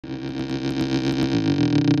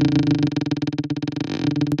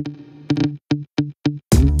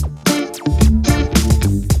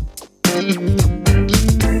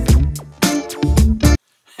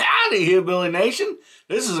Hillbilly Nation.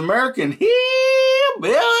 This is American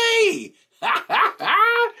Hillbilly.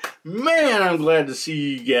 Man, I'm glad to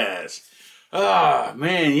see you guys. Oh,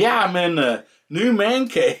 man, yeah, I'm in the new man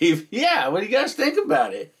cave. Yeah, what do you guys think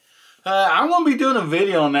about it? I'm going to be doing a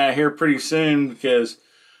video on that here pretty soon because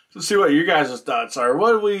let's see what your guys' thoughts are.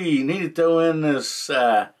 What do we need to throw in this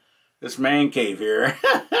this man cave here?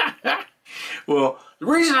 Well, the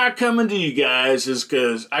reason I'm coming to you guys is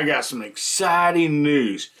because I got some exciting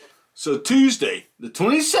news. So Tuesday, the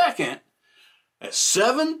 22nd, at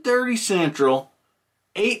 7:30 Central,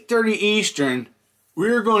 8:30 Eastern,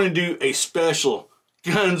 we're going to do a special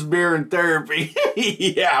Guns, Beer, and Therapy.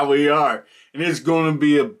 Yeah, we are. And it's going to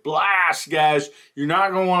be a blast, guys. You're not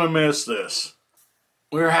going to want to miss this.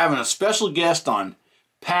 We're having a special guest on,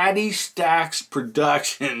 Patty Stax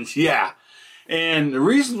Productions. Yeah. And the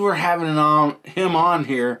reason we're having him on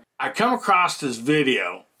here, I come across this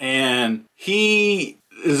video, and he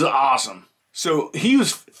is awesome. So he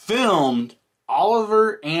was filmed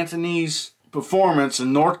oliveranthony's performance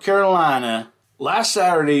in North Carolina last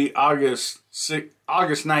Saturday, August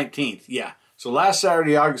 19th. Yeah, so last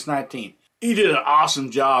Saturday, August 19th. He did an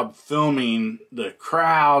awesome job filming the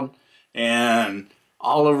crowd and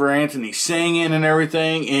Oliveranthony singing and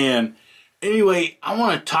everything. And anyway, I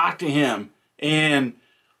want to talk to him, and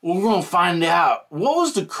we're going to find out what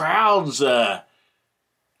was the crowd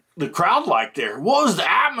like there. What was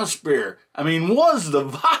the atmosphere? I mean, what was the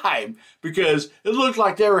vibe? Because it looked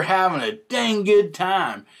like they were having a dang good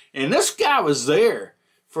time. And this guy was there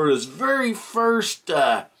for his very first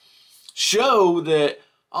show that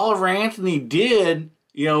Oliveranthony did,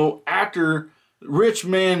 you know, after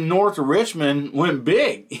Richmond, north of Richmond, went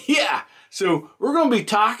big. Yeah. So we're going to be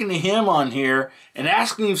talking to him on here and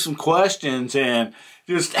asking him some questions and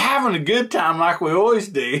just having a good time like we always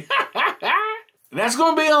do. And that's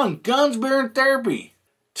going to be on Guns, Beer, and Therapy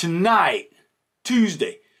tonight,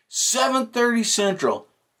 Tuesday, 7:30 Central,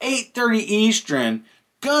 8:30 Eastern.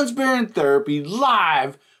 Guns, Beer, and Therapy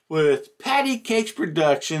live with Patty Cakes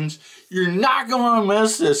Productions. You're not going to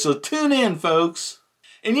miss this, so tune in, folks.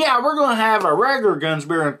 And yeah, we're going to have a regular Guns,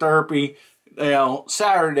 Beer, and Therapy, you know,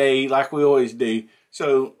 Saturday like we always do.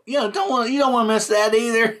 So, you know, you don't want to miss that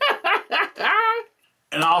either.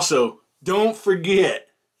 And also, don't forget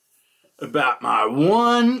about my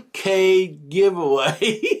 1K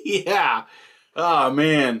giveaway. Yeah. Oh,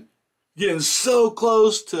 man. Getting so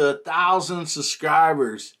close to 1,000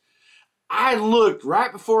 subscribers. I looked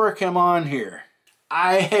right before I came on here.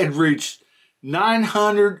 I had reached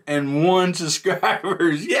 901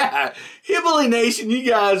 subscribers. Yeah. Hillbilly Nation, you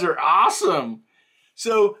guys are awesome.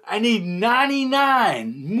 So I need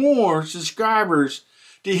 99 more subscribers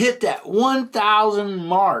to hit that 1,000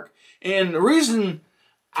 mark. And the reason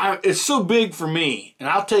it's so big for me, and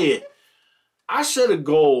I'll tell you, I set a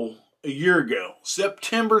goal a year ago,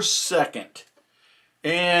 September 2nd.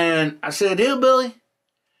 And I said, Hillbilly,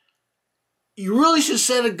 you really should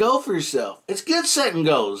set a goal for yourself. It's good setting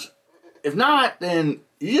goals. If not, then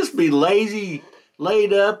you just be lazy,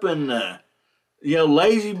 laid up, and you know,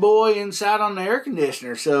 lazy boy inside on the air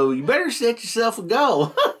conditioner. So you better set yourself a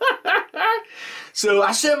goal. So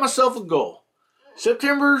I set myself a goal.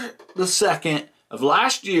 September the 2nd of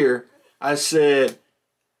last year, I said,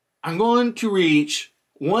 I'm going to reach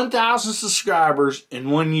 1,000 subscribers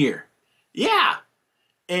in 1 year. Yeah.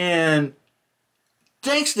 And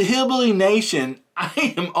thanks to Hillbilly Nation,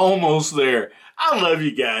 I am almost there. I love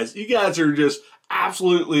you guys. You guys are just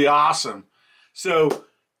absolutely awesome. So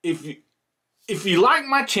if you like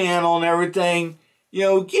my channel and everything, you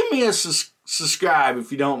know, give me a subscribe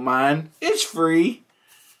if you don't mind. It's free.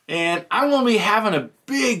 And I'm going to be having a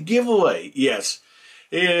big giveaway. Yes.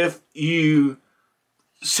 If you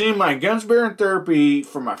see my Guns, Beer, and Therapy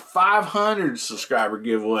for my 500 subscriber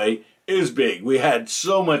giveaway, it was big. We had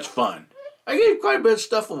so much fun. I gave quite a bit of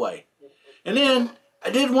stuff away. And then I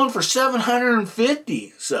did one for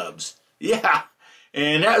 750 subs. Yeah.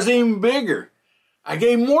 And that was even bigger. I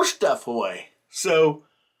gave more stuff away. So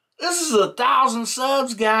this is 1,000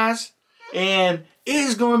 subs, guys. And it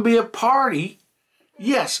is going to be a party.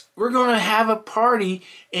 Yes, we're going to have a party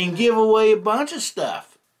and give away a bunch of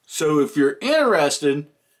stuff. So if you're interested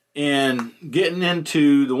in getting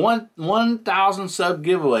into the 1,000 sub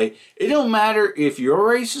giveaway, it don't matter if you're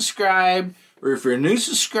already subscribed or if you're a new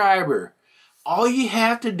subscriber. All you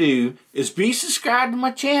have to do is be subscribed to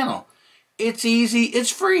my channel. It's easy. It's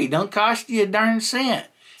free. Don't cost you a darn cent.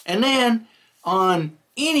 And then on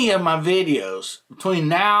any of my videos between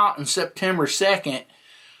now and September 2nd,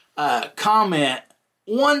 comment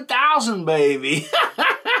 1,000 baby.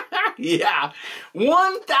 Yeah,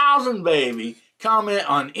 1,000 baby. Comment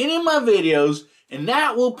on any of my videos and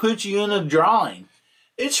that will put you in a drawing.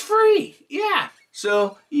 It's free, yeah.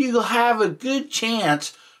 So you'll have a good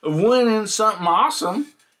chance of winning something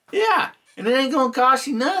awesome, yeah. And it ain't gonna cost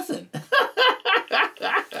you nothing.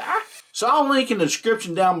 So I'll link in the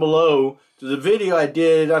description down below to the video I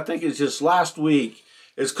did, I think it's just last week.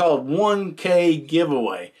 It's called 1K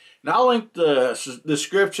giveaway. And I'll link the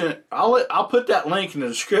description, I'll put that link in the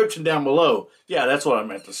description down below. Yeah, that's what I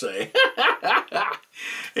meant to say.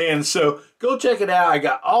 And so go check it out. I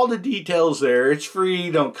got all the details there. It's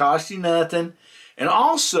free, don't cost you nothing. And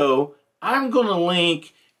also, I'm gonna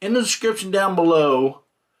link in the description down below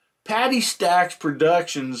Patty Stax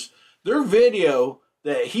Productions, their video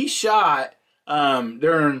that he shot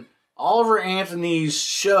during Oliver Anthony's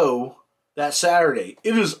show that Saturday.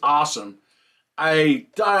 It is awesome. I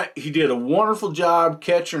thought he did a wonderful job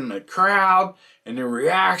capturing the crowd and the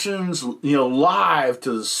reactions, you know, live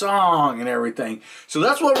to the song and everything. So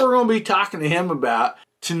that's what we're going to be talking to him about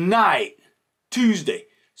tonight, Tuesday,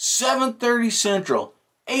 7:30 Central,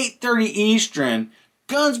 8:30 Eastern,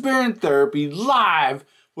 Guns, Beer, and Therapy live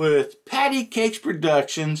with Patty Cakes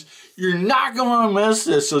Productions. You're not going to miss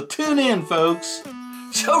this, so tune in, folks.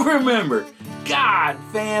 So remember, God,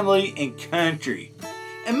 family, and country.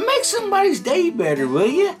 And make somebody's day better, will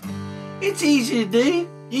you? It's easy to do.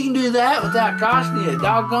 You can do that without costing you a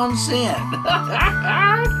doggone cent.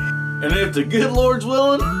 And if the good Lord's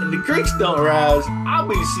willing and the creeks don't rise, I'll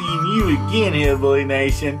be seeing you again, Hillbilly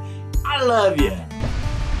Nation. I love you.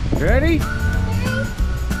 Ready?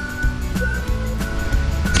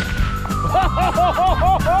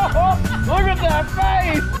 Look at that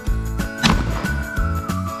face!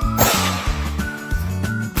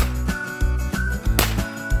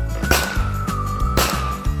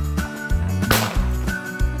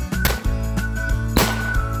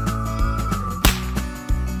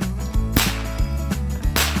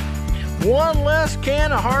 One less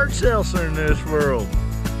can of hard seltzer in this world.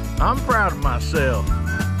 I'm proud of myself.